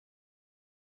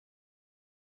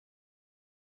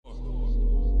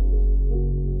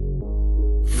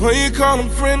Before you call them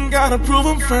friend, gotta prove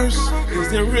them first.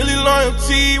 Is there really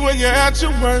loyalty when you're at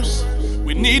your worst?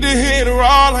 We need to hit it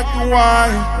raw like the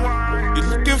wire.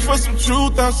 You're looking for some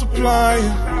truth, I'll supply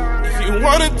it. If you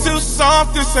want it too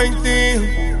soft, this ain't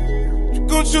them. You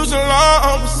gon' choose a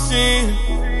law over sin.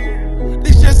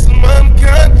 It's just some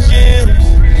uncut gems.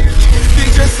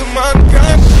 It's just some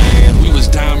uncut gems. We was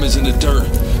diamonds in the dirt,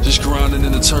 just grinding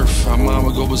in the turf. Our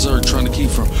mama go berserk, trying to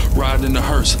keep from riding in the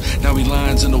hearse. Now we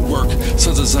lions in the work,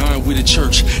 sons of Zion, we the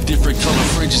church. Different color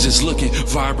fringes, just looking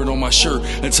vibrant on my shirt.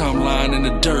 Until I'm lying in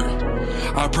the dirt.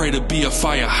 I pray to be a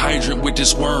fire hydrant with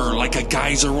this word, like a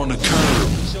geyser on the curb.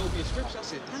 He showed me a scripture. I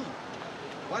said, damn,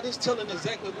 why this telling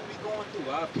exactly what we going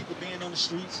through? Our people being on the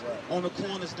streets, on the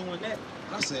corners doing that.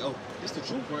 And I said, oh, it's the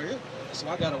truth right here. So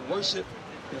I got to worship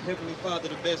the Heavenly Father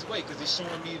the best way, because it's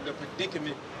showing me the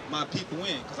predicament my people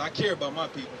in, because I care about my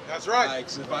people. That's right. Like,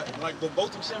 so if I, like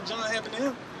both of Shem John happened to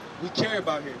him, we care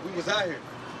about here. We was out here.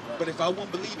 But if I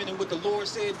wasn't believing in what the Lord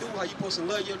said do, how you supposed to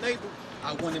love your neighbor,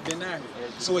 I wouldn't have been out here.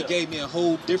 So it gave me a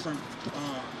whole different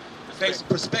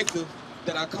perspective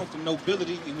that I come from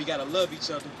nobility and we gotta love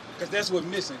each other, because that's what's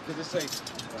missing. Because it says,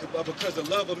 because the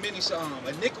love of many shall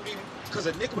iniquity, because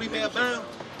iniquity may abound,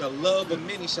 the love of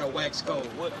many shall wax cold.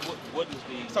 What is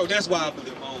the? So that's why I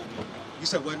believe. You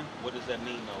said what? What does that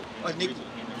mean though? In the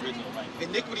original language.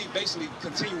 Iniquity basically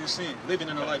continuous sin, living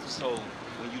in a life of sin. So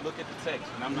when you look at the text,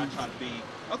 and I'm not trying to be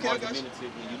argumentative,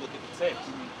 when you look at the text,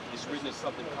 it's written in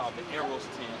something called the eros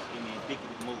tense in the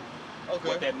indicative mood. Okay.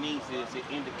 What that means is it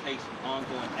indicates an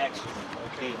ongoing action.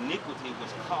 The iniquity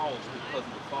was caused because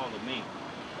of the fall of man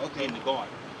in the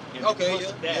garden. And because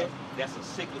of that, that's a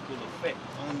cyclical effect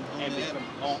on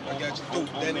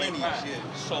mankind.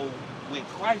 So when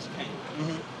Christ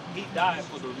came, he died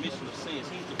for the remission of sins.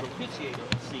 He's the propitiator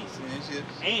of sins.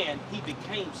 And he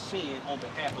became sin on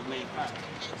behalf of mankind.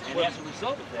 And as a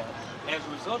result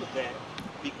of that,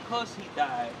 because he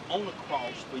died on the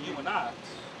cross for you and I,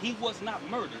 he was not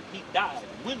murdered. He died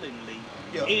willingly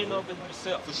in and of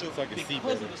himself. For sure.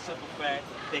 Because of the simple fact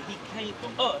that he came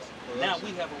for us, now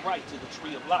we have a right to the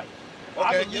tree of life. Okay,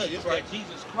 I believe that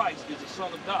Jesus Christ is the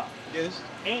Son of God. Yes.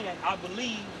 And I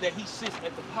believe that he sits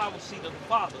at the power seat of the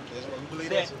Father.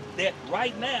 That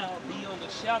right now, beyond the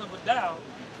shadow of a doubt,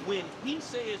 when he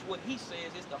says what he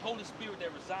says, it's the Holy Spirit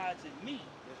that resides in me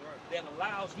that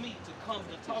allows me to come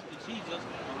to talk to Jesus,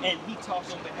 and he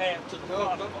talks on behalf to the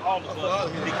Father for all of us,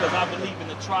 because I believe in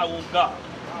the Triune God.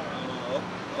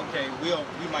 Okay,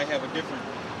 we might have a different.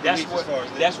 That's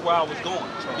where I was going,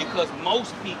 because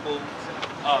most people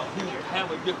who have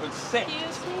a different sect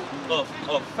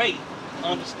of faith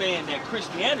understand that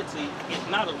Christianity is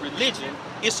not a religion,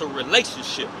 it's a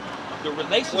relationship. The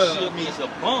relationship is a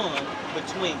bond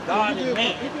between God and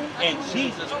man, and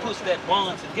Jesus puts that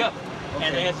bond together.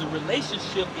 And as the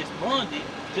relationship is bonded,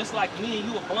 just like me and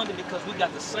you are bonded because we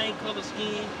got the same color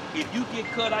skin. If you get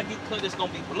cut, I get cut, it's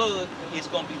going to be blood, it's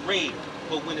going to be red.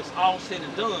 But when it's all said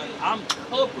and done, I'm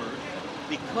covered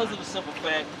because of the simple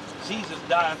fact Jesus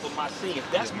died for my sins.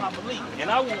 That's my belief. And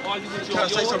I won't argue with you on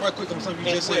yours. Can I say something right quick on something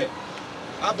you just said?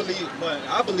 I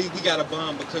believe we got a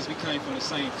bond because we came from the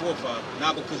same forefather,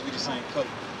 not because we the same color.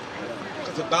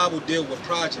 Because the Bible deals with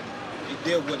progeny. It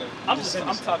deals with I'm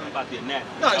talking about the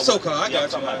anatomy. No, it's so-called. I got you. I'm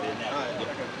talking about the anatomy.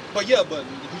 But yeah, but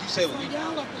you say what you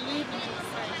y'all don't believe in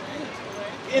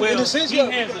the same in a sense, he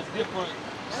has a different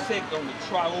sect on the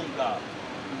Triune God.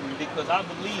 Because I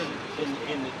believe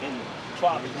in the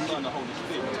Father, the Son, the Holy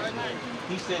Spirit.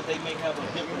 He says they may have a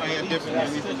different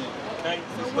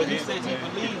belief. But he says he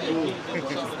believes that Jesus is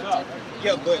the Son of God.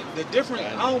 Yeah, but the difference,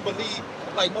 I don't believe,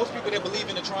 like most people that believe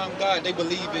in the Triune God, they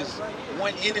believe is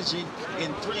one energy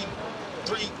in three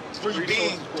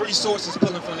sources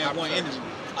pulling from that one energy.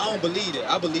 I don't believe it.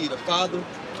 I believe the Father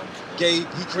he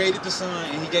created the Son,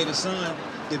 and he gave the Son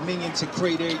dominion to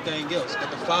create everything else. But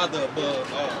the Father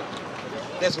above all.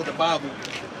 That's what the Bible,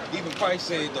 even Christ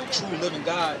said, the true living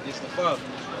God is the Father.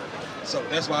 So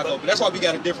that's why I go. But that's why we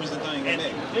got a difference in things in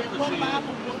that. What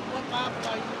Bible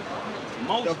are you?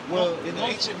 In the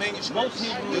ancient manuscripts, most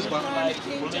Hebrews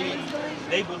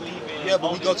they believe in. Yeah,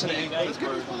 but we go to the English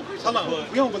version. Hold on,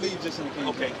 we don't believe just in the King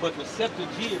James. Okay, but the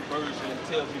Septuagint version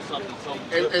tells you something so.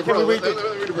 Hey, bro, let me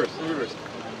read the verse.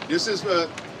 This is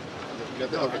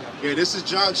this is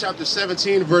John chapter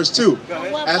 17, verse 2.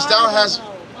 As thou hast.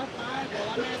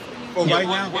 Right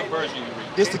now, what version you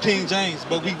read? This the King James,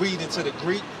 but we read into the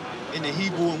Greek and the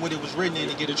Hebrew and what it was written in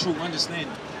to get a true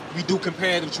understanding. We do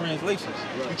comparative translations.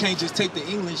 You can't just take the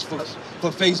English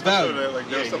for face value.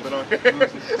 There's something on here.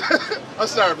 I'm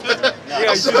sorry.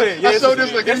 I showed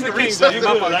this like you can read something.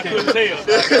 I couldn't tell.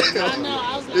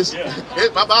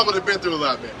 My Bible has been through a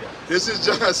lot, man. This is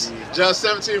John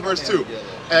 17, verse 2.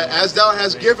 As thou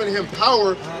hast given him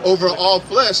power over all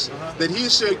flesh, that he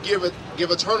should give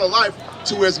eternal life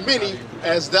to as many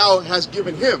as thou hast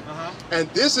given him. And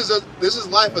this is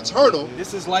life eternal.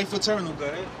 This is life eternal, go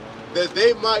ahead. That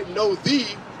they might know thee,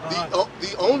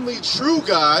 the only true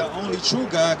God. The only true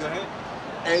God, go ahead.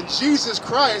 And Jesus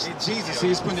Christ. And Jesus,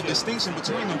 he's putting a distinction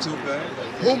between them two, go ahead.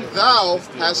 Whom thou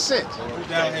hast sent. Whom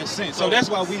thou hast sent. So that's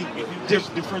why we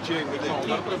differentiate with that.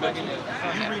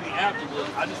 You reading afterwards,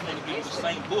 I just want to give you the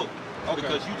same book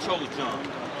because you chose John.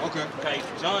 Okay.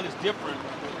 John is different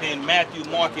than Matthew,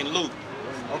 Mark, and Luke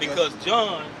because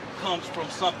John comes from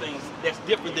something that's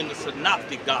different than the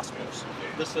synoptic gospels.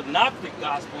 The synoptic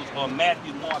gospels are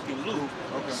Matthew, Mark, and Luke.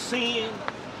 Seeing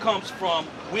comes from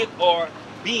with or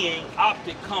being.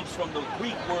 Optic comes from the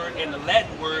Greek word, and the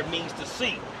Latin word means to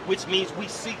see, which means we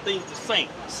see things the same.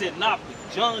 Synoptic.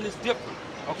 John is different.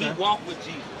 He walked with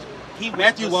Jesus.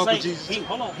 Matthew walked with Jesus.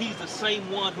 He's the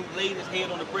same one who laid his head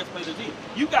on the breastplate of Jesus.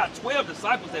 You got 12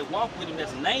 disciples that walked with him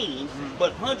that's named,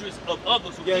 but hundreds of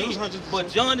others who did. But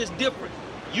John is different.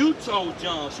 You told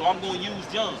John, so I'm going to use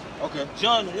John.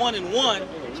 John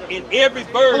 1:1 in every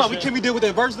version. Hold on, can we deal with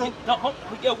that verse though? No,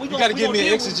 you got to give me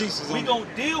an exegesis on it. We're going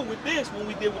to deal with this when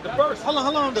we deal with the verse. Hold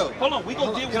on though. Hold on, we're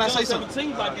going to deal with John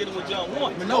 17 like dealing with John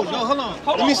 1. No, hold on.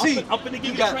 Let me see. I'm going to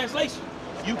give you the translation.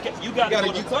 You got to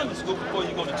go to Sunday school before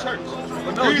you go to church.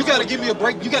 No, you got to give me a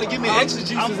break. You got to give me an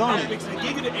exegesis on it. I'm fixing to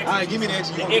give you the exegesis. All right, give me the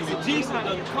exegesis. The exegesis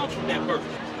doesn't come from that verse.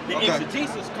 The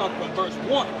exegesis comes from verse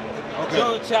 1.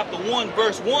 John chapter 1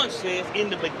 verse 1 says, in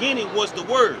the beginning was the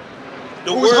Word.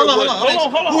 The Word hold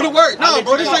on. Who the Word? No,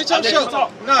 bro, this ain't your show.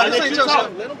 No, this ain't your show. All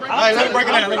right, let me break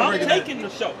it down. I'm taking the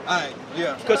show. All right,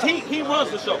 yeah. Because he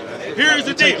runs the show. Here's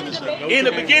the deal. In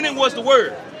the beginning was the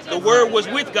Word. The Word was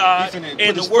with God,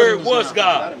 and the Word was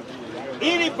God.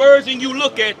 Any version you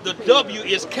look at, the W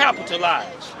is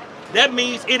capitalized. That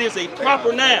means it is a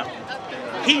proper noun.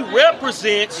 He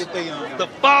represents the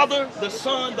Father, the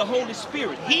Son, the Holy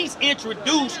Spirit. He's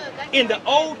introduced in the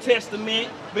Old Testament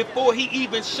before he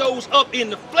even shows up in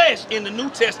the flesh in the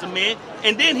New Testament.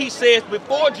 And then he says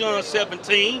before John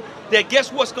 17 that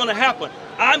guess what's going to happen?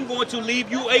 I'm going to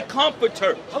leave you a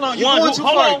comforter. Hold on, you're going too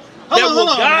far. That will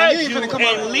guide you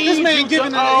and lead you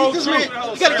to all truth. You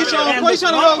gotta get your own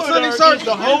question.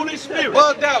 The Holy Spirit.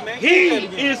 Bugged out, man. He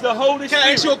is the Holy Spirit. Can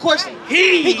I ask you a question?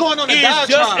 He going on a is diatribe,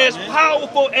 just as man.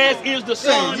 powerful as is the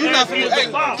Son, as is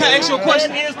the Father. Can I ask you a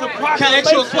question? That is the Can I ask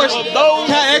you a question? of those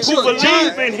Can I ask who you a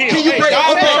believe in Him. Can you break?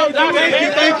 Okay,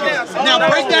 thank you. Now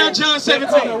break down John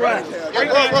 17.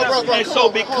 And so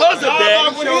because of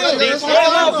that,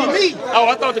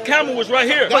 oh, I thought the camera was right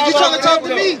here. But you trying to talk to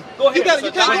me? Go ahead.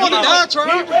 You can't go on a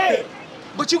diatribe.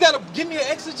 But you gotta give me an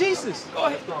exegesis. Go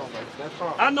ahead.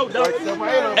 I know, Doc.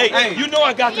 Hey, you know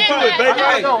I got to do it, baby.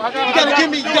 You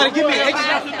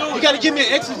gotta give me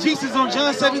an exegesis on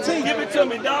John 17. Give it to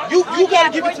me, Doc. You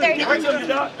gotta give it to me. Give it to me,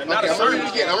 Doc. I'm gonna read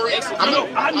it again.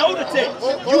 I know the text.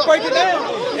 You break it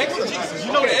down. Exegesis.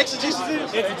 You know what the exegesis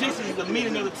is? Exegesis is the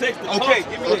meaning of the text. The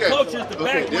culture is the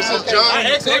background. This is John.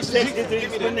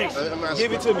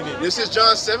 Give it to me then. This is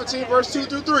John 17, verse 2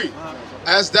 through 3.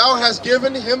 As thou hast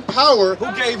given him power.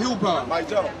 Who gave who power?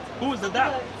 Who is the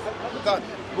doctor?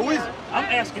 Who is it? I'm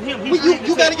asking him.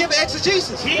 You got to give an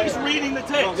exegesis. He's reading the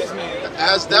text.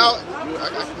 As thou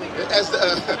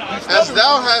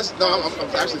hast. No,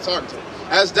 I'm actually talking to him.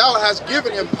 As thou hast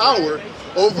given him power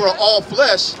over all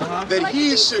flesh, that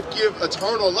he should give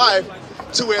eternal life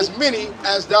to as many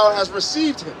as thou hast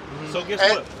received him. So guess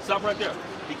what? Stop right there.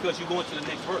 Because you're going to the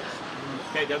next verse.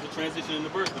 Okay, there's a transition in the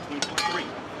verse between 2 and 3.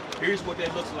 Here's what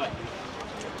that looks like.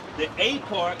 The A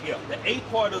part, the A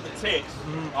part of the text,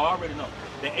 I already know.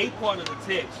 The A part of the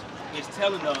text is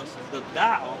telling us the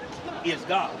thou is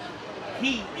God.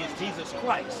 He is Jesus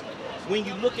Christ. When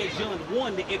you look at John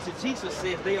 1, the exegesis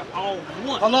says they are all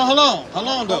one. Hold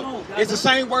on though. It's the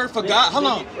same word for God. Hold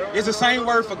on. It's the same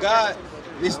word for God.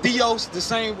 It's theos, the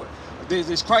same.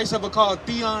 Is Christ ever called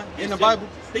theon in the Bible?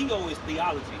 Theo is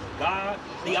theology. God,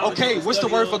 theology. Okay, what's the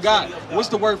word for God? What's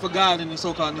the word for God in the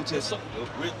so-called New Testament?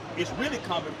 It's really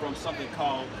coming from something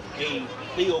called a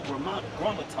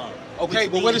theogrammaton. Okay,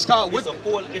 but what is called?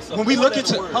 When we look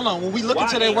into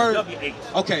that word,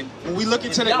 okay, when we look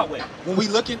into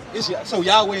that, so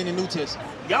Yahweh in the New Testament.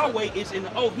 Yahweh is in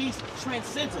the, oh, he's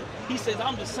transcendent. He says,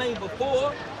 I'm the same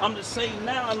before, I'm the same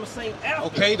now, I'm the same after.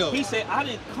 Okay, though. He said, I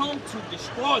didn't come to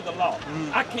destroy the law.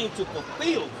 I came to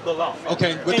fulfill the law.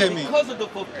 Okay, what that mean? Because of the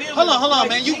fulfillment. Hold on,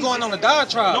 man. You going on a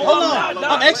diatribe. No, Hold I'm on.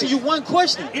 not. I'm asking you one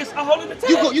question. It's a holding the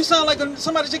text. You sound like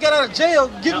somebody just got out of jail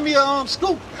giving me a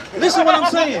scoop. Listen what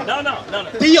I'm saying. No.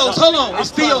 Theos, hold on.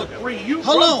 It's Theos.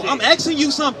 Hold on. I'm I'm asking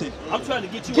you something. trying to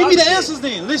get you Give out me the of there. answers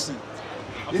then. Listen.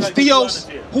 I'm It's trying to get you out Theos. of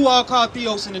there. Who all called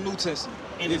Theos in the New Testament?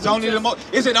 Is it only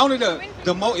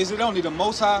the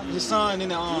Most High, His Son,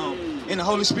 and the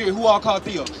Holy Spirit? Who all called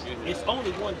Theos? It's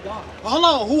only one God. Hold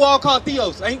on. Who all called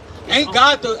Theos? Ain't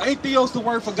Theos the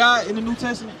word for God in the New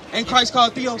Testament? Ain't Christ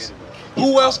called Theos?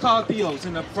 Who else called Theos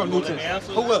from New Testament?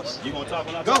 Who else? You gonna talk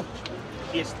when I Go. talk?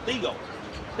 It's Theos.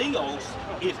 Theos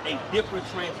is a different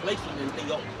translation than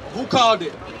Theo. Who called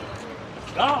it?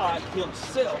 God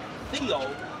himself,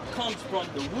 Theo, comes from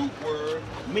the root word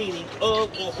meaning of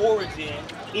or origin,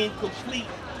 incomplete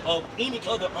of any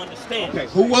other understanding. Okay.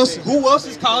 Who else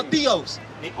is called Theos?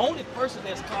 The only person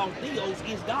that's called Theos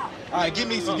is God. All right, give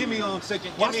me a second.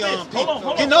 Give Watch me this. Hold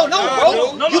on. No,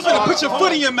 bro. No, You finna no, put your no,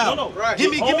 foot in your mouth. no.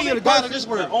 Give me the God of this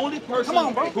word. The only person Come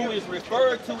on, bro. who is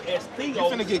referred to as Theos You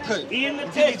finna get cut. in the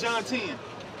Give me text. John 10.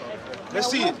 Let's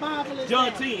see it.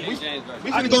 John 10. We I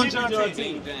finna can go in give you John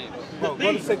 10. Bro,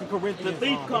 go to 2 Corinthians. The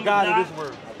thief comes God not, of this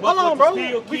word. Hold on, bro.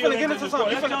 steal, We kill, finna get and into destroy.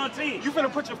 something. That's John 10. You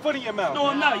finna put your foot in your mouth. No,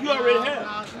 I'm not. You already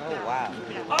have. Oh, wow.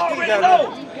 I already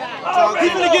know. He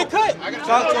finna get cut.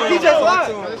 Talk to him. He just lied.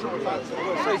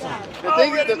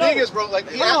 The thing is, bro,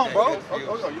 like, Hold on, bro.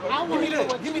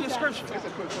 Give me the scripture.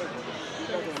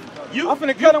 I'm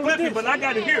finna cut him with flipping, this. but I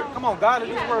got to hear. Come on, God of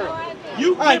this word.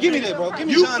 You All right, give me flipping, that, bro. Give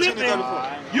me you John 10 and flipping,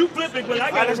 34. You flipping, but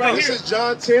I got it right This here. is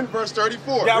John 10, verse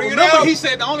 34. Now remember, he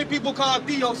said the only people called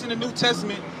Theos in the New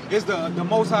Testament is the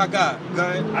Most High God. Go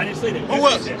ahead. I didn't say that. Who You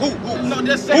else? said Who? that. No,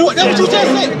 that's what you just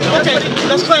said. Okay,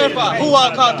 let's clarify. Who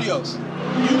all called Theos? All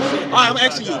right, I'm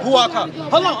asking you. Who all called?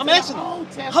 Hold on, I'm asking him.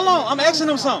 Hold on, I'm asking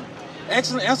him something.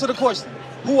 Answer the question.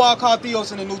 Who all called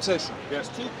Theos in the New Testament? There's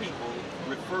two people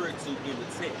referred to in the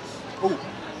text. Who?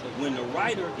 When the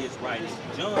writer is writing,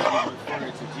 John is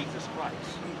referring to Jesus Christ,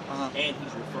 and he's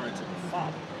referring to the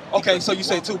Father. Okay, so you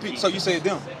say two people. So you said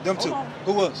them two. Hold on.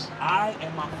 Who else? I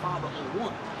and my Father are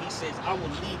one. He says, I will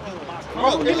leave you my Bro,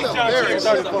 comfort. give me John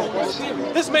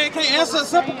 10:34. This man can't answer a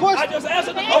simple I question. just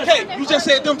answered the question. Okay, you just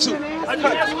said them two. I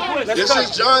just answered the question. This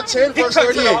is John 10, verse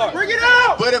 38. Bring it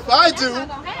out. But if I do,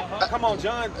 Come on,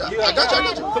 John. I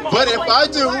got you. But if I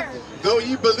do, though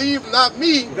ye believe not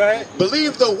me, Go ahead.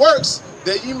 believe the works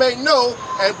that ye may know,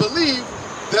 and believe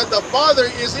that the Father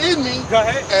is in me, Go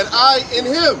ahead. and I in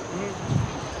him.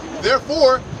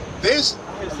 Therefore, this.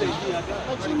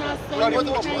 But you're not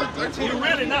saying You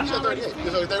really not.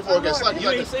 38. Therefore, okay, You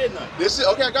ain't said nothing. this is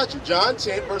okay. I got you. John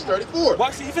 10, verse 34.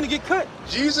 Watch, he finna get cut.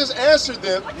 Jesus answered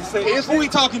them. Who he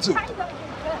talking to?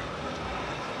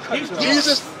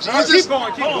 Jesus Keep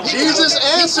going, keep going. Jesus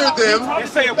answered them.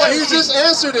 Jesus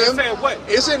answered them.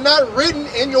 Is it not written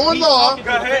in your law? Go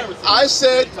ahead. I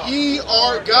said, ye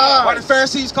are Why the God.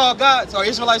 Pharisees called God, or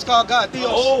Israelites called God Theos?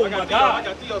 Oh my God.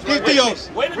 Read Theos.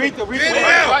 Wait a minute.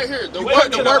 Right here. The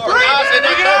word for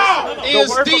God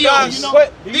Is Theos.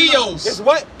 Theos. It's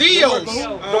what? Theos.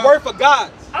 The word for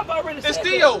God. I've already said It's that.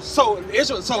 Theos. So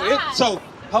Israel. So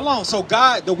hold on. So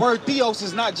God, the word Theos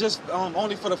is not just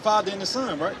only for the Father and the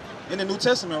Son, right? In the New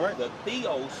Testament, right? The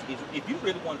Theos is, if you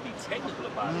really want to be technical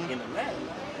about it in the Latin,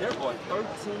 there are 13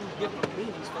 different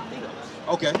meanings for Theos.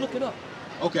 Okay. Look it up.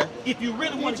 Okay. If you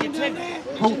really want to get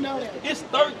technical, Did you know that? it's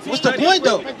 13. What's the point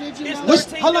though? It's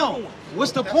 13 Hold different on. ones.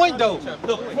 What's the point though?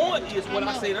 The point is what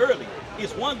I said earlier.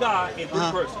 It's one God in three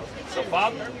persons. The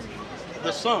Father,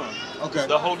 the Son, Okay.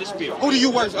 the Holy Spirit. Who do you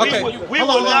worship? Okay. We Hold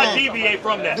will on, not hold on. deviate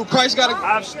from that. Do Christ got a?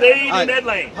 I've stayed All right. in that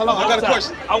lane. Hold on, I got a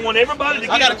question. I want everybody to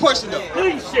get I got a question though.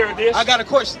 Please share this. I got a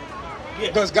question.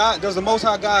 Yeah. Does the Most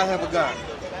High God have a God?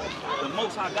 The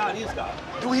Most High God is God.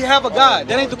 Do we have a God?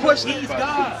 That ain't the question. He's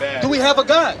God. Do we have a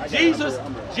God? Jesus.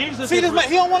 See this man,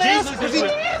 he don't want to answer. Jesus is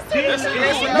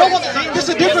No one, this is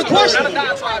a different question.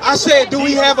 I said, do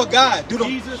we have a God? Do the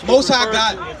Most High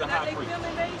God? is the high priest.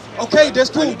 Okay, that's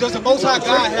cool. Does the Most High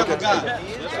God have a God?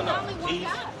 Yes or no?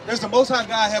 Does the Most High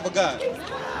God have a God?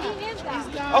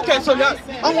 Okay, so y'all,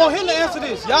 I want him to answer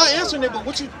this. Y'all answering it, but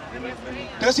what you?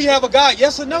 Does he have a God?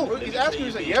 Yes or no? He's asking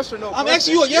you a yes or no. I'm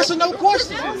asking you a yes or no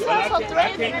question.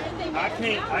 I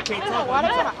can't talk. Why do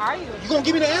I gotta argue? You gonna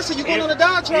give me the answer? You going on a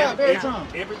diatribe every time?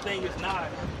 Everything is not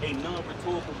a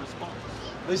non-rhetorical response.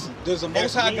 Listen, does the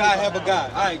Most High God have a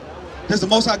God? All right. Does the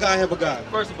Most High God have a God?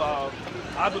 First of all,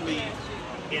 I believe,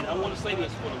 and I want to say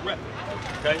this for the record,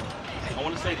 okay? I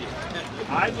want to say this.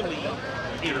 I believe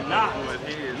is not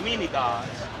many gods,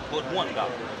 but one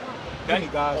God. Okay?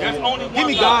 God's There's many. only one Give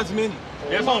me God. God's many.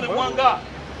 There's only one God.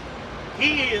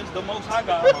 He is the Most High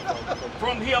God.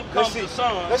 From Him comes the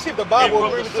Son. Let's see if the Bible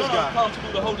and from agrees the with this Son guy. comes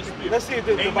through the Holy Spirit. Let's see if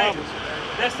the Amen. Bible.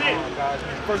 That's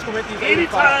it. First Corinthians 85.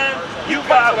 Anytime you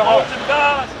got multiple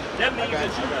gods, that means that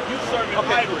you serving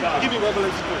idol gods. Give me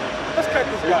Revelation 3. Let's cut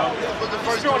this guy.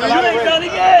 You ain't done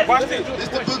it yet. Watch this. This is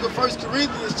the book of 1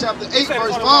 Corinthians chapter 8 Say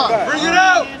verse one of 5. my Bring it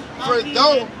out.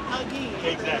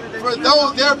 Exactly. For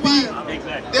those there be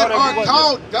Exactly. that are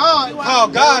called God.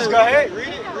 Called gods. Go ahead. Read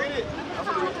it.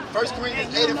 1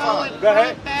 Corinthians 8 and 5. Go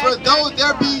ahead. For those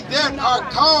there be that are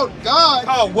called God.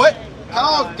 Called what?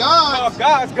 Called Called gods.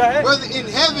 gods. Go ahead. Whether in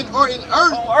heaven or in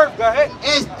earth. On earth. Go ahead.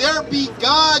 As there be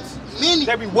gods many.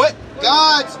 There be what?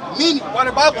 Gods many. Why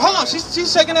the Bible? Hold on.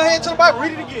 She's shaking her head to the Bible.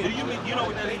 Read it again. You know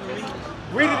what that even means?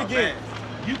 Read it again.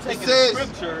 You take the says,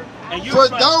 scripture and you For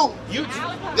though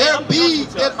there be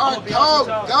that are called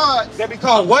gods. That be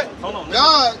called what? Hold on,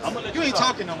 Gods. You ain't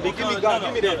talking no more. Give me God.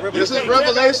 Give me that. This is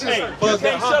Revelation. You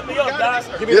can't shut me up, guys.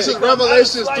 This is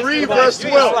Revelations 3 verse You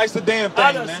done 12. sliced the damn I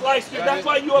thing, done man. sliced it. That's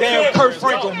why you upset. Damn Kurt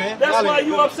Franklin, man. That's why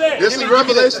you upset. This is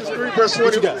Revelations 3 verse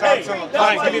 20. Hey, that's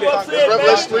why give me you that. upset,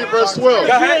 Revelation 3 verse 12.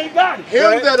 man. You ain't got it.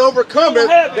 Him that overcometh,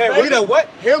 Read that what?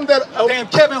 him that Damn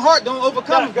Kevin Hart don't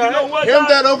overcome. You Go know ahead. what, him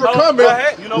that guys?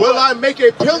 overcometh, You know will what? I make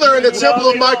a pillar in the temple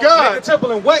of my Make the God.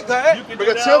 temple and what? Go ahead. You can Make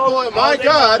do a that temple all- in all my day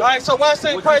God. All right, so why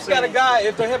St. What Christ you got a saying? God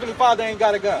if the Heavenly Father ain't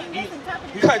got a God?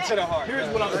 Cut to the heart. Here's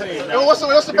what I'm saying. Yo, what's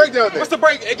the breakdown there? What's the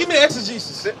break? Give me the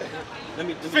exegesis. Let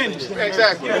me Finish.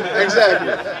 Exactly.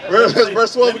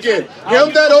 Verse 12 again.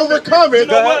 Him that overcometh,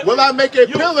 will I make a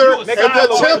pillar in the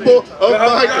temple of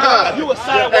my God. You a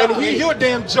sidewalk. And he, You're a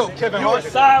damn joke, Kevin Hart. You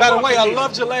a sidewalk By the way, I idiot.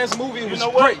 loved your last movie. It was know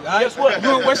what? great. All right? Guess what?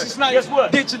 You and Wesley Snipes Guess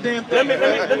what? did your damn thing.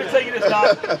 Let me tell you this,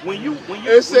 Doc. When you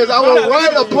it says, I will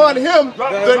write upon him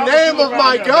the name of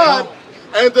my God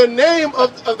and the name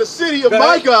of the city of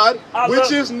my God,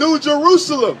 which is New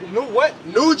Jerusalem. New what?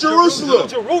 New Jerusalem.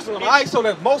 Jerusalem. All right, so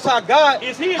the Most High God,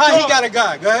 Is he in how he charge? got a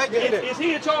God? Go ahead, give me that. Is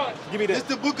he in charge? Give me It's that.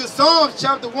 the book of Psalms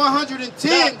chapter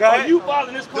 110. Go Are ahead. you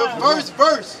following this The clown? first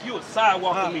verse. You a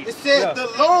sidewalk to me. It says Yeah. the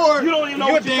Lord. You don't even know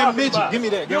You're what a you're damn talking midget. about. Give me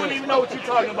that. You Go don't ahead. even know what you're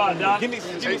talking about, Doc. Give me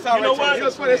You sound know right what? to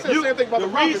That's funny. They said the same thing about the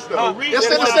prophets, though. reason They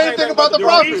said the why- same thing about the the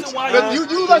prophets. reason why But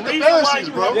you like the reason why Pharisees,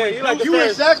 you bro. have- Yeah, you like the You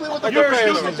Pharisees. exactly what the You're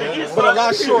Pharisees stupid do. to yourself But a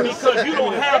lot shorter. because you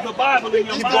don't have the Bible in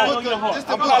your It's the mind book on your of, heart. it's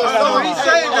the book of He Psalms.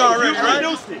 saved already, You right?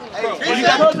 reduced it.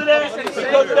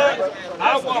 Because of that,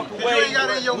 I walk away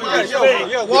with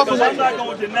respect. Yo, walk because away. I'm not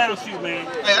going to denounce you, man.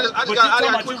 Hey, I just But you got talking a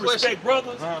about quick you question. respect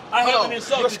brothers. I haven't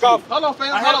insulted you. Hold on,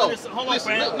 fam. I Hold on. haven't hold on,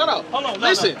 Listen, fam. no. Hold on,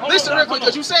 Listen, listen real quick,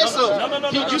 because you said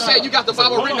something. You said you got the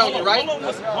Bible written on you, right?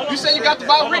 You said you got the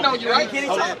Bible written on you, right?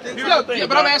 Yeah,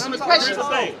 but I'm asking the question.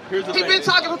 He been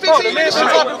talking for 15 minutes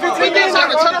straight. He been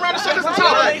talking. Turn around and shut us and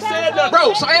talk.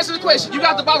 Bro, so answer the question. You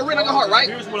got the Bible written on your heart, right?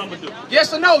 Here's what I'm going to do.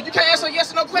 Yes or no? You can't answer a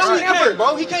yes or no question ever.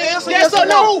 Bro, he can't answer Yes or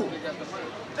no?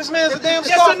 This man's a damn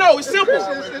Yes or no? It's simple.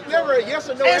 It's never a yes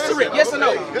or no Answer it. Yes or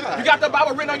no? You got the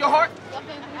Bible written on your heart?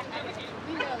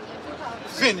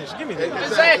 Finish. Give me that.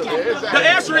 Exactly. The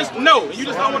answer is no. You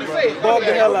just don't want to say it. Bug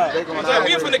the hell out.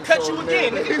 We're finna cut you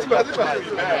again.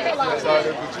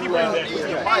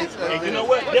 Hey, you know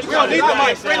what? We don't need the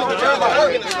mic.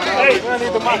 Hey,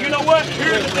 and you know what?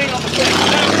 Here's the thing I'm going to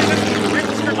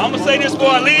say. I'm going to say this before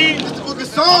I leave. It's the book of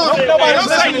Psalms. Nobody Don't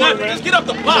say listening, nothing. man. Just get up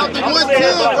the block. Chapter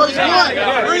 110, verse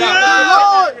 1. Bring it The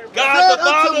out. Lord God said the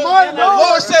Father, unto my The Lord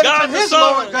Lord. said God it to the his Son.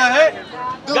 Lord. Go ahead.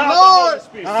 The God the Lord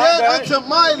Holy Spirit. said unto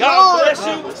my God bless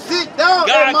Lord, you. sit down God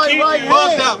at my keep right you.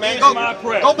 Bugged hand. out, man. Here's my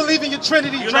prayer. Go believe in your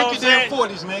Trinity. You know Drink what your I'm damn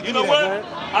saying? 40s, man. You Give know me what? that. Go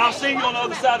ahead. I'll see you on the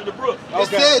other side of the brook. It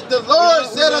said, the Lord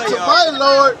said unto my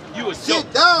Lord, You a joke.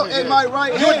 sit down at my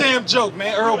right You're a hand. damn joke,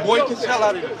 man. Earl Boy, get the hell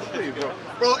out of here.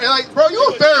 Bro, and like, bro, you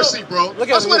a Pharisee, bro.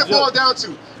 That's what it him. boils down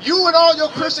to. You and all your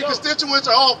Christian constituents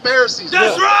are all Pharisees.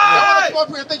 That's bro. right! Y'all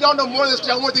want to think y'all know more than this.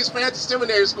 Y'all went to these fancy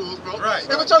seminary schools, bro. Right. And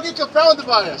but y'all get confounded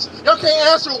by us. Y'all can't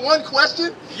answer one question.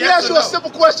 You Yes ask or you a no?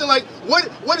 simple question like, what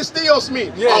does theos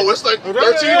mean? Yeah. Oh, it's like 13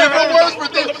 different words for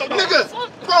theos.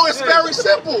 Nigga, bro, it's very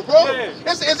simple, bro.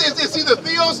 It's either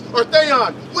theos or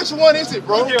theon. Which one is it,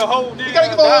 bro? You gotta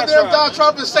give a whole damn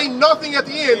diatribe and say nothing at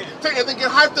the end and then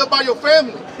get hyped up by your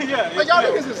family. Yeah. Like, y'all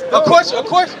niggas is Of course.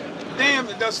 Damn,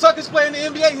 the suckers playing the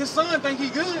NBA, his son think he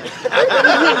good. Get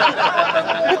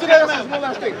to that man. One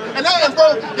last thing. And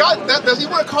bro, y'all, he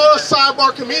want to call us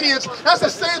sidebar comedians. That's the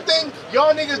same thing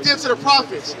y'all niggas did to the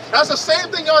prophets. That's the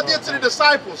same thing y'all did to the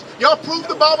disciples. Y'all proved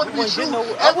the Bible to be true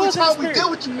every time we deal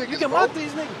with you niggas. You can mock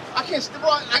these niggas. I can't,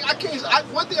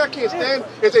 one thing I can't stand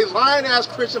is a lying-ass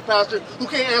Christian pastor who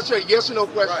can't answer a yes or no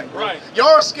question. Right. Y'all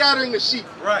are scattering the sheep.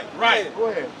 Right. Go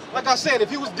ahead. Like I said, if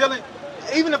he was dealing,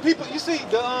 even the people, you see,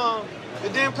 the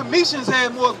damn commissions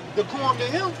had more decorum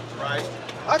than him. Right.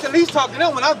 I can at least talk to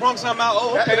them when I brung something out.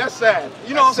 Oh, okay. And that's sad.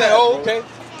 You know what I'm saying? Oh, bro. okay.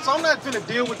 So I'm not finna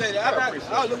deal with that.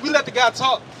 We let the guy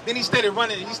talk, then he steady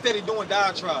running, he steady doing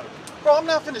diatribe. Bro, I'm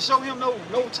not finna show him no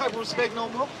type of respect no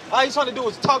more. All he's trying to do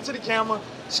is talk to the camera,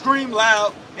 scream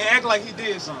loud, and act like he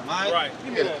did something, all right? Right.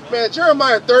 Give me that, Man,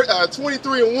 Jeremiah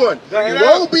 23:1. Yeah.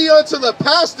 Woe be unto the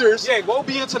pastors woe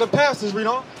be unto the pastors, read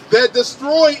on. that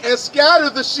destroy and scatter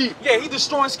the sheep. Yeah, he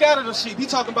destroying scatter the sheep. He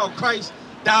talking about Christ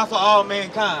died for all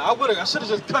mankind. I should have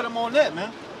just cut him on that,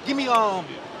 man. Give me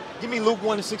Luke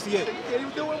 1:68. You can't even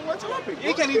do it with one topic.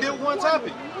 He can't even deal with one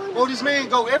topic. Bro, this man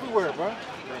go everywhere, bro.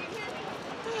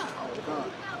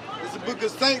 It's the book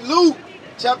of St. Luke,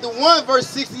 chapter 1, verse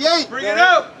 68. Bring it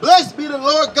up. Blessed be the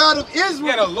Lord God of Israel.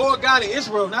 Yeah, the Lord God of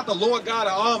Israel, not the Lord God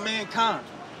of all mankind.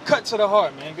 Cut to the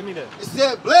heart, man. Give me that. It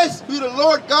said, blessed be the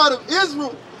Lord God of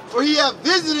Israel, for he hath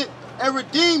visited and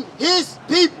redeemed his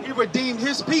people. He redeemed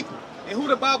his people. And who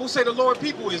the Bible say the Lord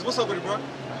people is? What's up with it, bro?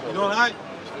 You doing all right?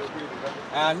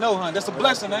 I know, huh? That's a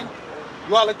blessing, man.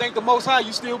 You ought to thank the Most High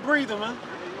you still breathing, man.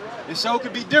 This show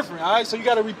could be different, all right? So you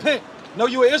got to repent. Know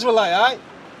you an Israelite, all right?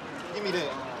 Give me that.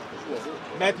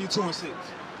 Matthew 2:6.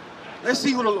 Let's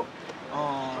see who the Lord...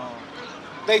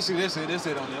 Basically, that's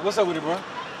it on there. What's up with it, bro?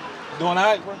 Doing all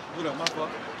right, bro? What up, my fuck?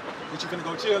 What, you finna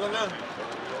go chill or nothing?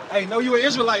 Hey, know you an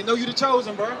Israelite. Know you the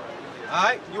chosen, bro. All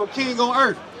right? You a king on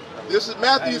earth. This is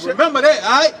Matthew. Hey, remember that, all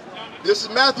right? This is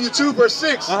Matthew 2, verse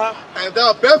 6. And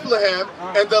thou, Bethlehem,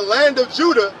 and the land of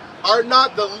Judah, are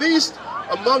not the least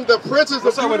among the princes of Judah.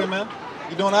 What's up with it, man?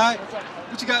 You doing all right?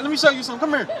 What you got? Let me show you something.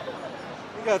 Come here.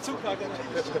 You got two cock in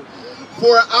there.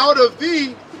 For out of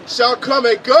thee shall come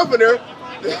a governor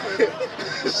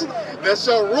that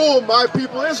shall rule my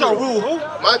people Israel. Shall rule who?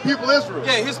 My people Israel.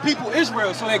 Yeah, his people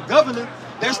Israel. So that governor,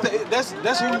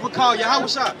 that's who we would call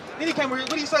Yahushua. Then he came here. What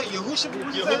do you say? Yahusha?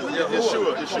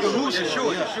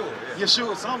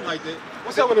 Yeshua, something like that.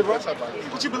 What's up with it, bro?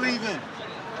 What you believe in?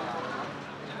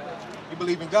 You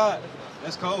believe in God?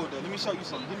 That's cold, though. Let me show you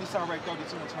something. Give me Psalm 32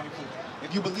 and 24.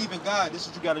 If you believe in God, this is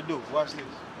what you got to do. Watch this.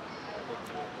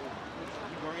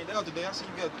 You rained out today. I see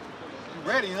you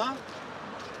ready, huh?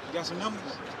 You got some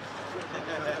numbers?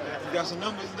 You got some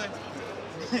numbers today?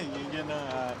 You ain't getting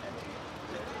none.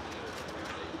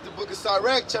 The book of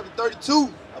Sirach, chapter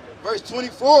 32, verse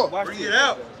 24. Bring it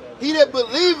out. He that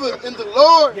believeth in the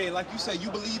Lord. Yeah, like you said, you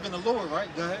believe in the Lord,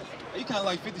 right? Go ahead. You kind of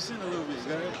like 50 Cent a little bit.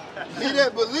 Go ahead. He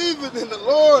that believeth in the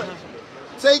Lord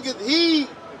taketh heed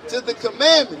to the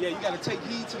commandments. Yeah, you got to take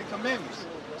heed to the commandments.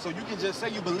 So you can just say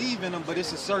you believe in them, but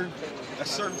it's a certain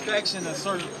faction, a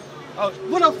certain.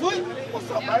 What up, Foot?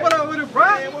 What's up, man? What up with it,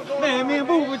 bro? Man, me and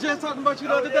Boo were just talking about you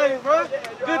the other day, bro.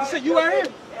 Good to see you right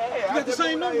here. You got the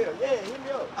same number? Yeah, hit me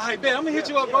up. All right, man, I'm gonna hit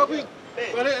you up, bro.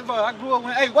 I grew up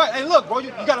when. Hey, look, bro,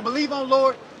 you gotta believe on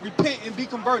Lord, repent and be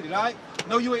converted, all right?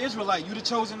 Know you an Israelite. You the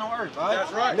chosen on earth, all right?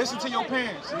 That's right. Listen to your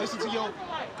parents. Listen to your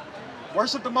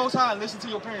worship the Most High and listen to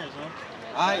your parents, man.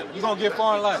 All right, you gonna get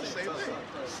far in life.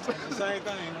 Same thing,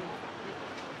 man.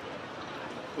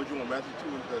 What you want, Matthew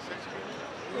 2 and 6?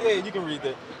 Yeah, you can read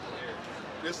that.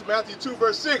 This is Matthew 2,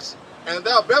 verse 6. And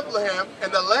thou, Bethlehem,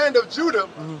 and the land of Judah,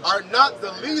 are not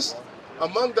the least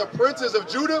among the princes of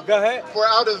Judah. Go ahead. For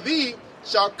out of thee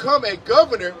shall come a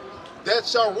governor that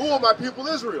shall rule my people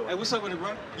Israel. Hey, what's up with it,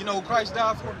 bro? You know who Christ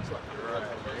died for?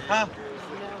 Huh?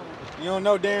 You don't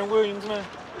know Darren Williams, man?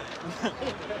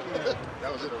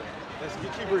 That was it. Let's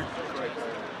keep reading.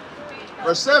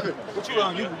 Verse 7. What you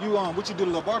do, a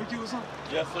little barbecue or something?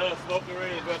 Yes, sir. Smoking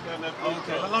range back on that food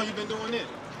Okay. truck. How long you been doing it?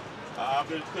 I've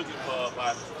been cooking for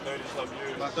about 30-some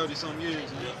years. About 30-some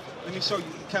years. Yeah. Let me show you.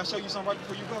 Can I show you something right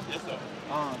before you go? Yes, sir.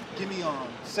 Give me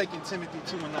 2 Timothy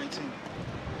 2 and 19.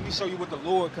 Let me show you what the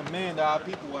Lord commanded our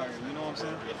people are. You know what I'm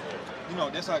saying? Yes, sir. You know,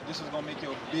 that's how this is gonna make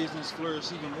your business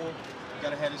flourish even more. You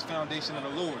gotta have this foundation of the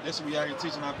Lord. That's what we out here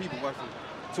teaching our people. Watch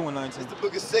it. 2 and 19. It's the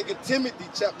book of 2 Timothy,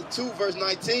 chapter 2, verse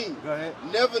 19. Go ahead.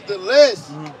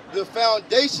 Nevertheless, the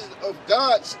foundation of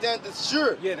God standeth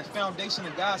sure. Yeah, the foundation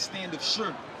of God standeth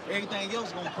sure. Everything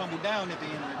else gonna crumble down at the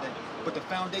end of the day. But the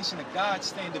foundation of God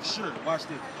standeth sure. Watch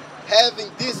this. having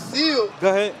this seal, Go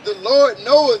ahead. the Lord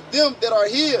knoweth them that are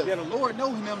his. Yeah, the Lord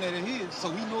knows him that it is. So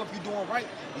he know if you're doing right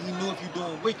and he know if you're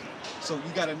doing wicked. So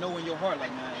you gotta know in your heart,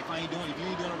 like, man, if you ain't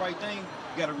doing the right thing,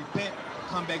 you gotta repent,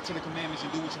 come back to the commandments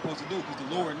and do what you're supposed to do, because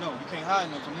the Lord know. You can't hide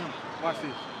nothing from him. Watch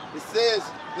this. It says,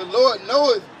 the Lord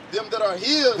knoweth them that are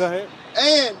his. Go ahead.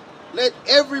 And let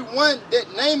everyone that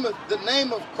nameth the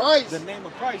name of Christ, The name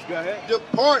of Christ, go ahead.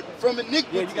 depart from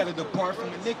iniquity. Yeah, you got to depart from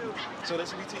iniquity. So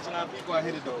that's what we teaching our people out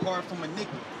here, to depart from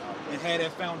iniquity and have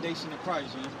that foundation of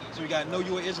Christ. You know? So you got to know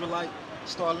you're an Israelite,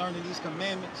 start learning these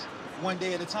commandments one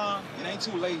day at a time. It ain't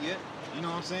too late yet. You know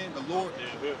what I'm saying? The Lord,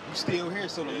 you still here,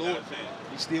 so the Lord,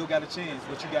 you still got a chance.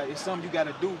 But it's something you got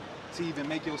to do to even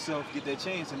make yourself get that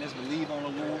chance, and that's believe on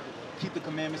the Lord, keep the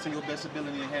commandments to your best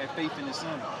ability, and have faith in His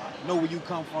Son. Know where you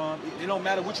come from. It don't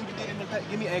matter what you did in the past.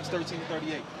 Give me Acts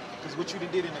 13:38. Because what you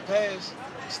did in the past,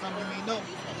 something you ain't know.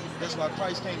 That's why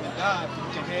Christ came and died, so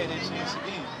you can have that chance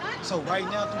again. So right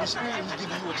now, through the Spirit, He's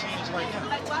giving you a chance right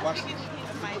now. Watch this.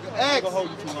 Acts hold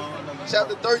you too long.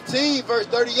 chapter 13, verse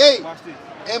 38. Watch this.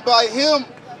 And by him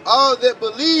all that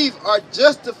believe are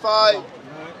justified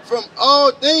from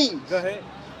all things, Go ahead.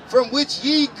 from which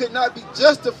ye could not be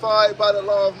justified by the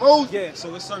law of Moses. Yeah,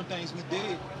 so it's certain things we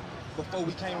did before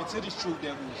we came into this truth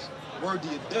that was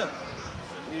worthy of death.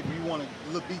 If you want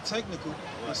to be technical,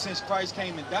 but since Christ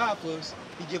came and died for us,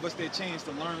 He give us that chance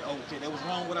to learn, oh, okay, that was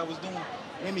wrong what I was doing,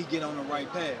 let me get on the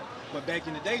right path. But back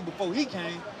in the day, before He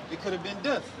came, it could have been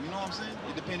death. You know what I'm saying?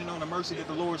 It depended on the mercy that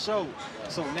the Lord showed.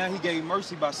 So now He gave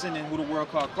mercy by sending who the world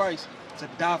called Christ to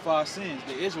die for our sins,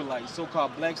 the Israelites,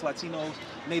 so-called blacks, Latinos,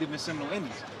 Native and Seminole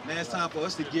Indians. Now it's time for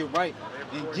us to get right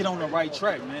and get on the right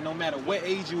track, man. No matter what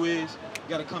age you is, you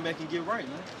got to come back and get right,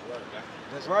 man.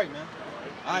 That's right, man.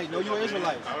 All right, know you're an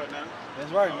Israelite.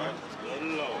 That's right, man. Love the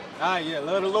Lord. All right, yeah,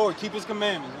 love the Lord. Keep His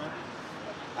commandments, man.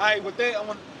 All right, with that, I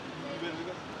want to...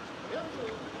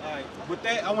 All right, with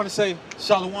that, I want to say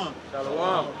shalom.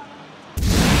 Shalom.